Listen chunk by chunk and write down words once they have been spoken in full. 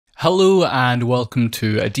Hello and welcome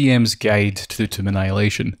to a DM's Guide to the Tomb of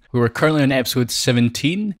Annihilation. We're currently on episode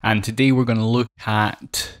 17 and today we're going to look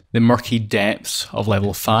at the murky depths of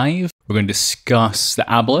level 5. We're going to discuss the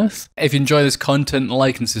Aboleth. If you enjoy this content,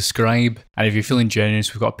 like and subscribe. And if you're feeling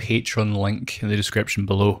generous, we've got a Patreon link in the description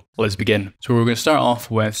below. Let's begin. So we're going to start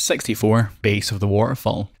off with 64, Base of the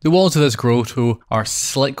Waterfall. The walls of this grotto are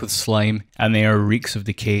slick with slime and they are reeks of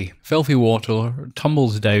decay. Filthy water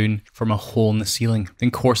tumbles down from a hole in the ceiling,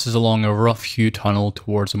 then courses along a rough-hewn tunnel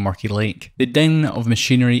towards a murky lake. The din of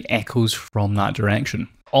machinery echoes from that direction.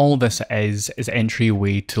 All this is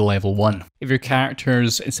entryway to level 1. If your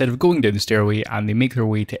characters, instead of going down the stairway and they make their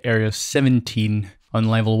way to area 17 on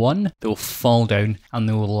level 1, they will fall down and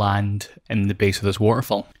they will land in the base of this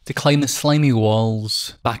waterfall. To climb the slimy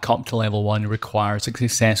walls back up to level 1 requires a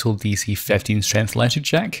successful DC 15 strength leisure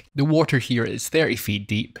check. The water here is 30 feet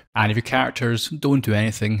deep, and if your characters don't do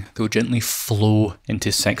anything, they'll gently flow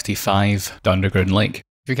into 65, the underground lake.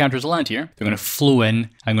 If your characters land here, they're going to flow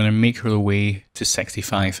in and going to make their way to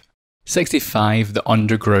 65. 65, the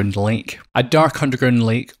underground lake. A dark underground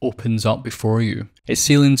lake opens up before you. Its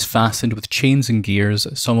ceilings fastened with chains and gears,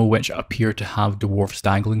 some of which appear to have dwarfs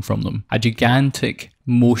dangling from them. A gigantic,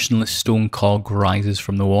 motionless stone cog rises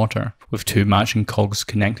from the water, with two matching cogs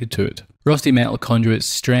connected to it. Rusty metal conduits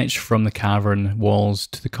stretch from the cavern walls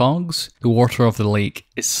to the cogs. The water of the lake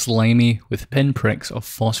is slimy with pinpricks of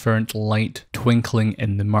phosphorescent light twinkling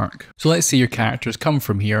in the murk. So let's say your characters come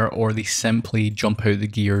from here or they simply jump out the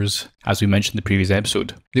gears, as we mentioned in the previous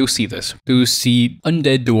episode. They'll see this. They'll see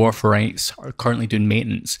undead dwarferites are currently doing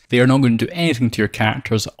maintenance. They are not going to do anything to your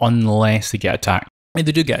characters unless they get attacked. If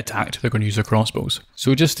they do get attacked, they're going to use their crossbows.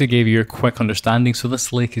 So just to give you a quick understanding, so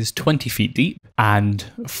this lake is 20 feet deep, and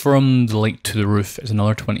from the lake to the roof is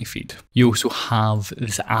another 20 feet. You also have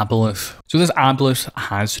this Aboleth. So this Aboleth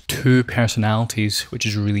has two personalities, which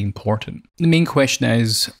is really important. The main question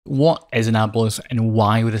is, what is an Aboleth and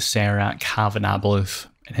why would a Serac have an Aboleth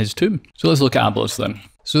in his tomb? So let's look at Aboleth then.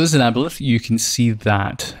 So this is an Aboleth. You can see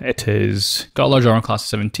that it has got a large armor class of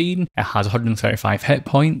 17, it has 135 hit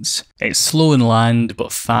points, it's slow in land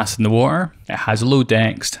but fast in the water, it has low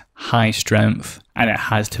dex, high strength, and it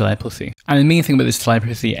has telepathy. And the main thing about this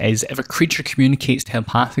telepathy is if a creature communicates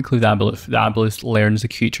telepathically with the Aboleth learns the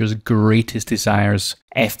creature's greatest desires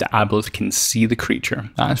if the Aboleth can see the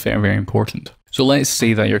creature. That's very, very important. So let's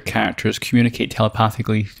say that your characters communicate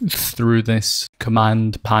telepathically through this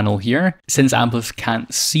command panel here. Since Aboleth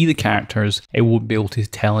can't see the characters, it won't be able to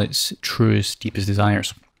tell its truest, deepest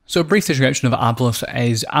desires. So a brief description of Aboleth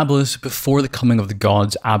is, Aboleth, before the coming of the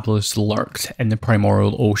gods, Aboleths lurked in the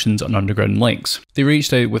primordial oceans and underground lakes. They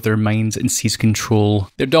reached out with their minds and seized control.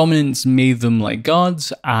 Their dominance made them like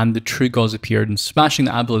gods, and the true gods appeared in smashing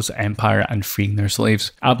the Aboleth's empire and freeing their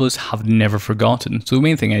slaves. Aboleths have never forgotten. So the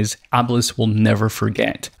main thing is, Aboleths will never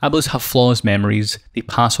forget. Aboleths have flawless memories. They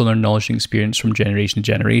pass on their knowledge and experience from generation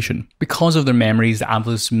to generation. Because of their memories, the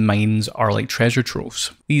Aboleth's minds are like treasure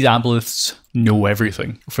troves. These Aboleths know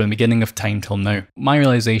everything from the beginning of time till now. My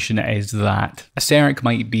realization is that a Serac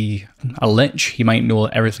might be a lich, he might know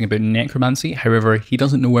everything about necromancy, however, he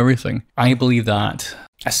doesn't know everything. I believe that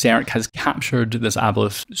a Serac has captured this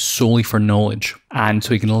Aboleth solely for knowledge, and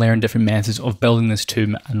so he can learn different methods of building this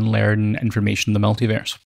tomb and learn information in the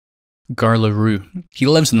multiverse. Garlaroo. He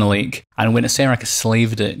lives in the lake, and when a Serac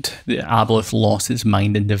enslaved it, the Aboleth lost its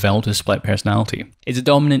mind and developed a split personality. Its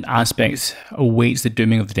dominant aspect awaits the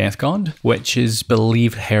dooming of the Death God, which is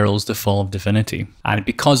believed heralds the fall of divinity. And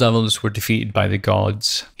because Aboleths were defeated by the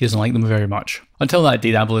gods, he doesn't like them very much. Until that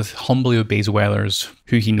day, the Aboleth humbly obeys Wellers,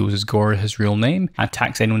 who he knows is Gore, his real name, and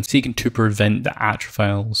attacks anyone seeking to prevent the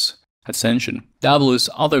Atrophile's ascension. The Aboleth's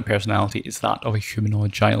other personality is that of a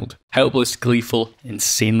humanoid child. Helpless, gleeful,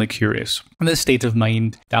 insanely curious. In this state of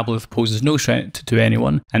mind, the Aboleth poses no threat to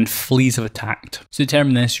anyone and flees if attacked. To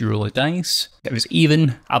determine this, you roll a dice. If it's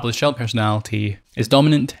even, Aboleth's child personality is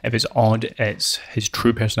dominant. If it's odd, it's his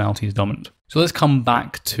true personality is dominant. So let's come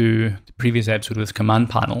back to the previous episode with the command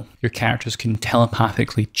panel. Your characters can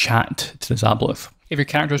telepathically chat to this Aboleth. If your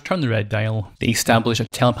characters turn the red dial, they establish a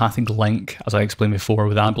telepathic link, as I explained before,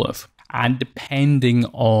 with Aboleth. And depending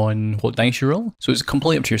on what dice you roll, so it's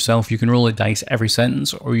completely up to yourself, you can roll a dice every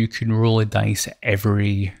sentence or you can roll a dice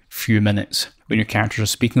every few minutes when your characters are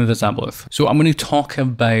speaking with this Aboleth. So I'm going to talk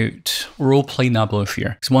about role-playing Aboleth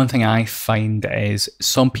here. Because one thing I find is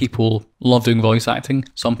some people love doing voice acting,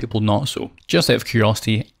 some people not so. Just out of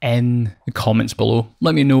curiosity, in the comments below,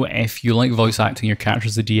 let me know if you like voice acting your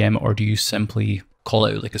characters as the DM or do you simply call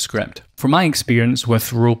it out like a script. From my experience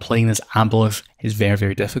with role-playing this Aboleth is very,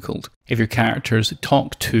 very difficult. If your characters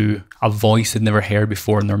talk to a voice they've never heard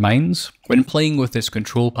before in their minds, when playing with this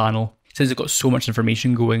control panel, since they've got so much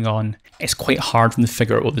information going on, it's quite hard for them to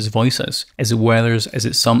figure out what this voice is. Is it weathers? Is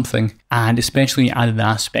it something? And especially when you added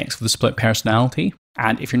aspects of the split personality,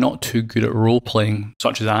 and if you're not too good at role-playing,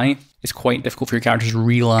 such as I, it's quite difficult for your characters to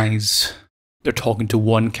realise they're talking to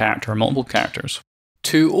one character or multiple characters.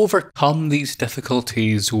 To overcome these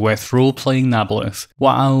difficulties with role-playing the Aboleth,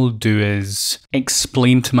 what I'll do is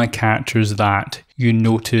explain to my characters that you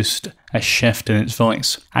noticed a shift in its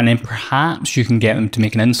voice, and then perhaps you can get them to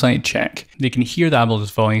make an insight check. They can hear the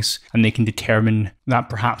Aboleth's voice and they can determine that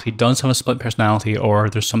perhaps he does have a split personality or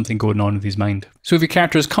there's something going on with his mind. So if your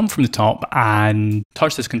characters come from the top and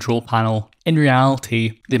touch this control panel, in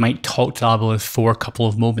reality they might talk to the Aboleth for a couple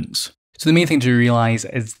of moments. So the main thing to realise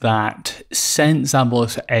is that since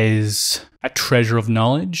Aboleth is a treasure of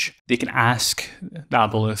knowledge, they can ask the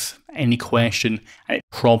Aboleth any question and it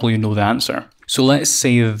probably know the answer. So let's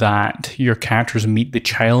say that your characters meet the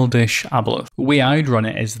childish Aboleth. The way I'd run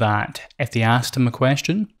it is that if they asked him a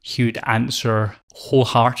question, he would answer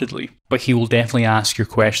wholeheartedly, but he will definitely ask your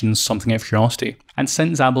questions something out of curiosity. And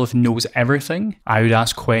since Aboleth knows everything, I would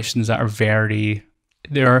ask questions that are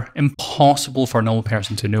they're impossible for a normal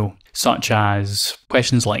person to know, such as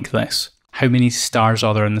questions like this. How many stars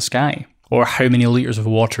are there in the sky? Or how many litres of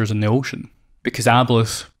water is in the ocean? Because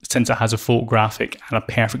Aboleth, since it has a photographic and a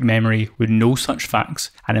perfect memory, would know such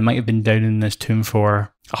facts, and it might have been down in this tomb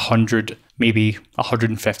for 100, maybe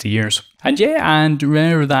 150 years. And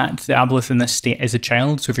remember that the Aboleth in this state is a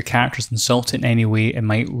child, so if your characters insult it in any way, it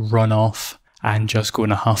might run off and just go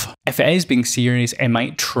in a huff. If it is being serious, it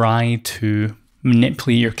might try to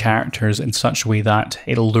manipulate your characters in such a way that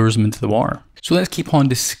it lures them into the water. So let's keep on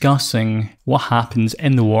discussing what happens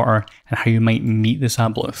in the water and how you might meet this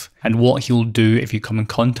Aboleth and what he'll do if you come in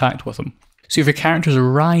contact with him. So if your characters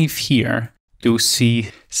arrive here, they'll see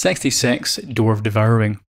 66 Door of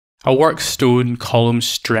Devouring. A work stone column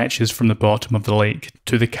stretches from the bottom of the lake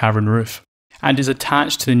to the cavern roof and is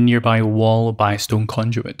attached to the nearby wall by a stone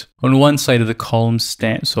conduit. On one side of the column,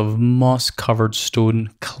 steps of moss-covered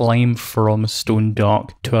stone climb from a stone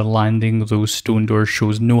dock to a landing. Those stone doors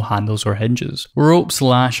shows no handles or hinges. Ropes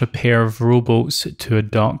lash a pair of rowboats to a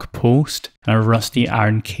dock post, and a rusty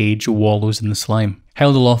iron cage wallows in the slime.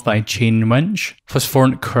 Held aloft by a chain winch,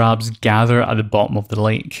 phosphoric crabs gather at the bottom of the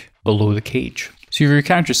lake, below the cage. So if your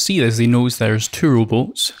characters see this, they know there's two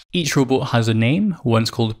rowboats. Each rowboat has a name.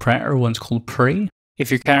 One's called Predator, one's called Prey.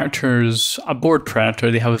 If your character's aboard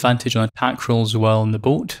Predator, they have advantage on attack rolls while in the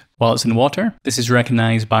boat, while it's in water. This is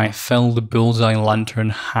recognised by a filled bullseye lantern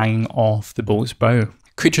hanging off the boat's bow.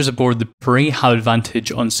 Creatures aboard the Prey have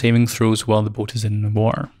advantage on saving throws while the boat is in the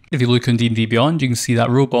water. If you look on D&D Beyond, you can see that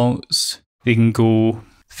rowboats, they can go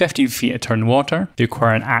 15 feet a turn water. They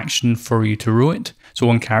require an action for you to row it. So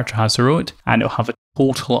one character has to row it, and it'll have a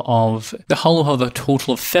total of, the hull will have a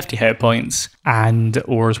total of 50 hit points, and the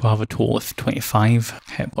oars will have a total of 25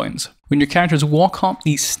 hit points. When your characters walk up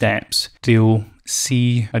these steps, they'll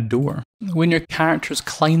see a door. When your characters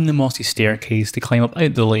climb the mossy staircase, they climb up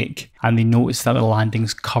out the lake, and they notice that the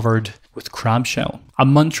landing's covered with crab shell. A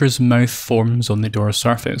monstrous mouth forms on the door's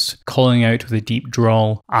surface, calling out with a deep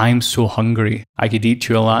drawl, "I'm so hungry. I could eat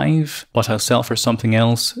you alive, but I'll sell for something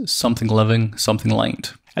else, something living, something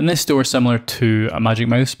light." And this door is similar to a magic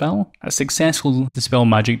mouth spell. A successful dispel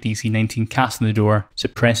magic DC 19 cast on the door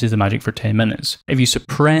suppresses the magic for 10 minutes. If you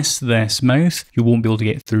suppress this mouth, you won't be able to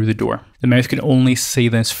get through the door. The mouth can only say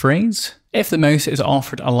this phrase. If the mouth is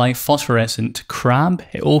offered a live phosphorescent crab,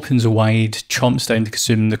 it opens wide, chomps down to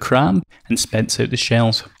consume the crab, and spits out the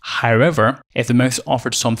shells. However, if the mouth is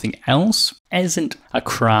offered something else, isn't a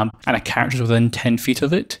crab, and a character is within 10 feet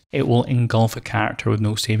of it, it will engulf a character with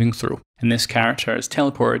no saving throw. And this character is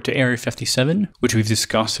teleported to Area 57, which we've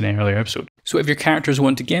discussed in an earlier episode. So if your characters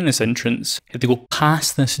want to gain this entrance, if they go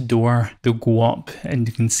past this door, they'll go up and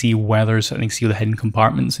you can see weathers and they can see the hidden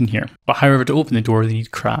compartments in here. But however, to open the door, they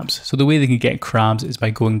need crabs. So the way they can get crabs is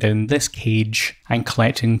by going down this cage and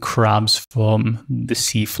collecting crabs from the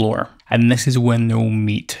sea floor. And this is when they'll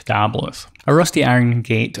meet the Aboleth. A rusty iron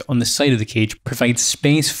gate on the side of the cage provides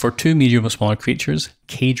space for two medium or smaller creatures.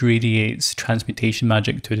 Cage radiates transmutation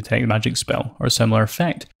magic to detect a magic spell or a similar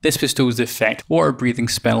effect. This bestows the effect water breathing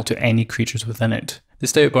spell to any creatures within it. The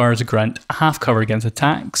stout bars grant half cover against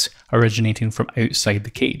attacks originating from outside the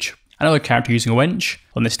cage. Another character using a winch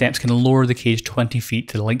on the steps can lower the cage 20 feet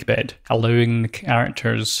to the lake bed, allowing the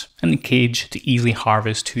characters in the cage to easily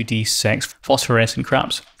harvest 2d6 phosphorescent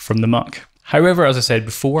crabs from the muck. However, as I said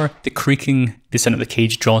before, the creaking descent of the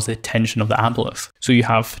cage draws the attention of the Aboleth. So you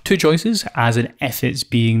have two choices, as in if it's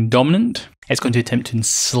being dominant, it's going to attempt to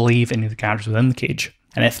enslave any of the characters within the cage.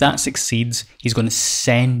 And if that succeeds, he's going to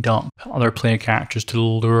send up other player characters to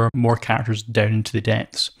lure more characters down into the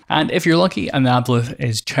depths. And if you're lucky and the Aboleth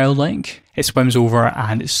is childlike, it swims over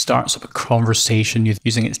and it starts up a conversation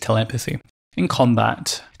using its telepathy. In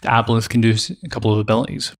combat, the Aboleth can do a couple of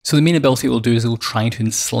abilities. So the main ability it will do is it will try to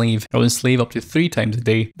enslave. It will enslave up to 3 times a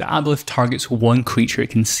day. The Aboleth targets one creature it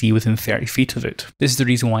can see within 30 feet of it. This is the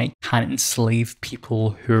reason why it can't enslave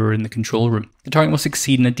people who are in the control room. The target must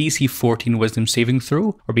succeed in a DC 14 wisdom saving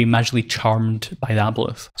throw or be magically charmed by the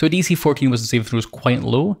Aboleth. So a DC 14 wisdom saving throw is quite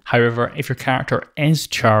low. However, if your character is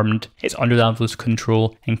charmed, it's under the Aboleth's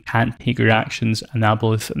control and can't take reactions, and the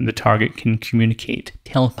Aboleth and the target can communicate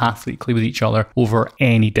telepathically with each other over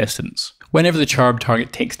any distance. Whenever the charmed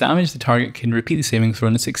target takes damage, the target can repeat the saving throw,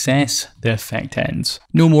 and a success, the effect ends.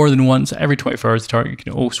 No more than once every 24 hours, the target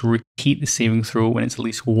can also repeat the saving throw when it's at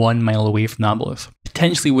least 1 mile away from the Aboleth.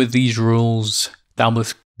 Potentially with these rules, the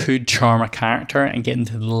Aboleth could charm a character and get them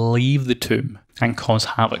to leave the tomb and cause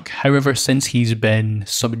havoc. However, since he's been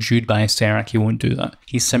subdued by a Serac, he won't do that.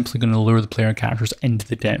 He's simply going to lure the player characters into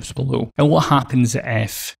the depths below. And what happens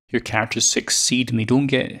if your characters succeed and they don't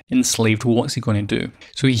get enslaved? What's he going to do?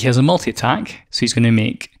 So he has a multi-attack, so he's going to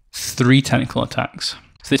make 3 technical attacks.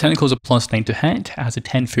 So the technical is a +9 to hit, it has a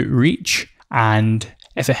 10-foot reach, and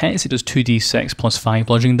if it hits, it does 2d6 plus 5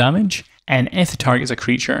 bludgeoning damage. And if the target is a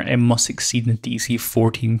creature, it must succeed in a DC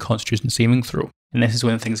 14 Constitution saving throw. And this is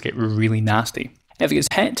when things get really nasty. If it gets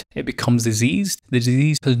hit, it becomes diseased. The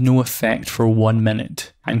disease has no effect for 1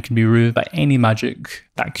 minute and can be removed by any magic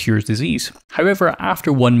that cures disease. However,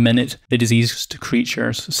 after 1 minute, the diseased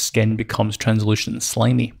creature's skin becomes translucent and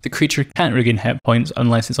slimy. The creature can't regain hit points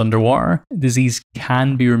unless it's underwater. Disease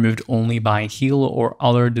can be removed only by a heal or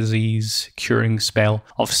other disease curing spell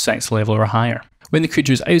of 6th level or higher. When the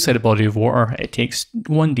creature is outside a body of water, it takes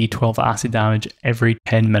 1d12 acid damage every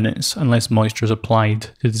 10 minutes unless moisture is applied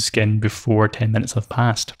to the skin before 10 minutes have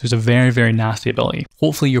passed. It's a very, very nasty ability.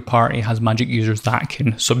 Hopefully your party has magic users that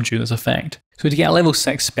can subdue this effect. So to get a level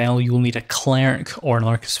 6 spell, you will need a cleric or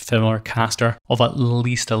another similar caster of at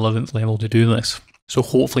least 11th level to do this. So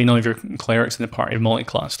hopefully none of your clerics in the party are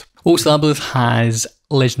multiclassed. Also, the Aboleth has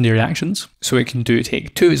legendary actions, so it can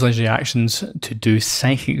take 2 of its legendary actions to do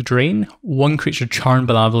Psychic Drain. One creature charmed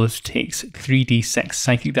by the Aboleth takes 3d6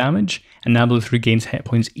 psychic damage, and the Aboleth regains hit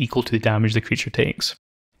points equal to the damage the creature takes.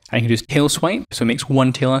 And you can do Tail Swipe, so it makes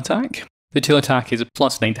 1 tail attack. The tail attack is a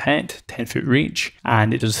 +9 to hit, 10-foot reach,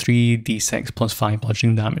 and it does 3d6 plus 5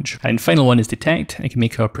 bludgeoning damage. And final one is Detect, and it can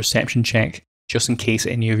make a perception check just in case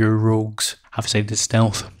any of your rogues have decided to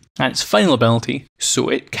stealth. And its final ability, so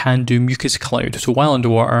it can do Mucus Cloud. So while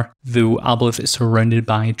underwater, the Aboleth is surrounded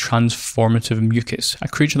by transformative mucus. A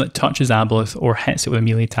creature that touches Aboleth or hits it with a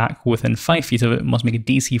melee attack within 5 feet of it must make a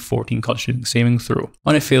DC 14 Constitution saving throw.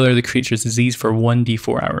 On a failure, the creature is diseased for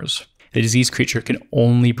 1d4 hours. The diseased creature can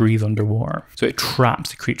only breathe underwater, so it traps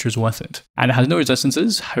the creatures with it. And it has no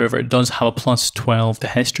resistances, however it does have a +12 to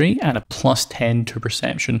history and a +10 to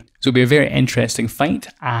perception. So it'll be a very interesting fight,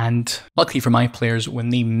 and luckily for my players, when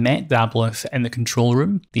they met the Aboleth in the control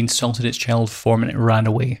room, they insulted its child form and it ran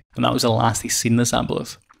away. And that was the last they seen this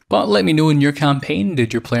Aboleth. But let me know in your campaign,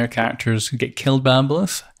 did your player characters get killed by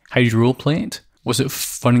Aboleth? How did you roleplay it? Was it a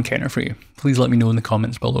fun encounter for you? Please let me know in the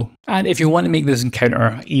comments below. And if you want to make this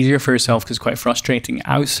encounter easier for yourself because it's quite frustrating,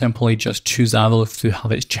 I would simply just choose Aboleth to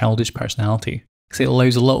have its childish personality, because it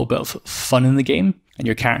allows a little bit of fun in the game, and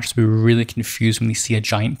your characters will be really confused when they see a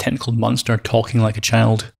giant tentacled monster talking like a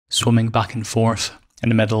child, swimming back and forth in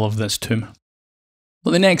the middle of this tomb.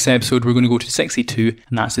 Well, the next episode we're going to go to 62,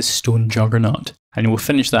 and that's the Stone Juggernaut. And we'll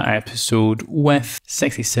finish that episode with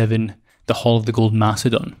 67, the Hall of the Gold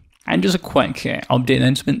Macedon. And just a quick update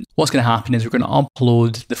announcement. What's going to happen is we're going to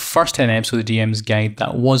upload the first 10 episodes of the DM's Guide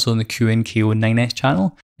that was on the QNKO 9S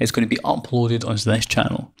channel. It's going to be uploaded onto this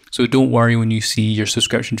channel. So don't worry when you see your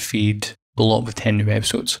subscription feed blow up with 10 new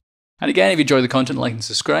episodes. And again, if you enjoy the content, like and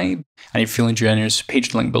subscribe. And if you're feeling generous, page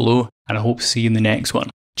the link below. And I hope to see you in the next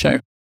one. Ciao.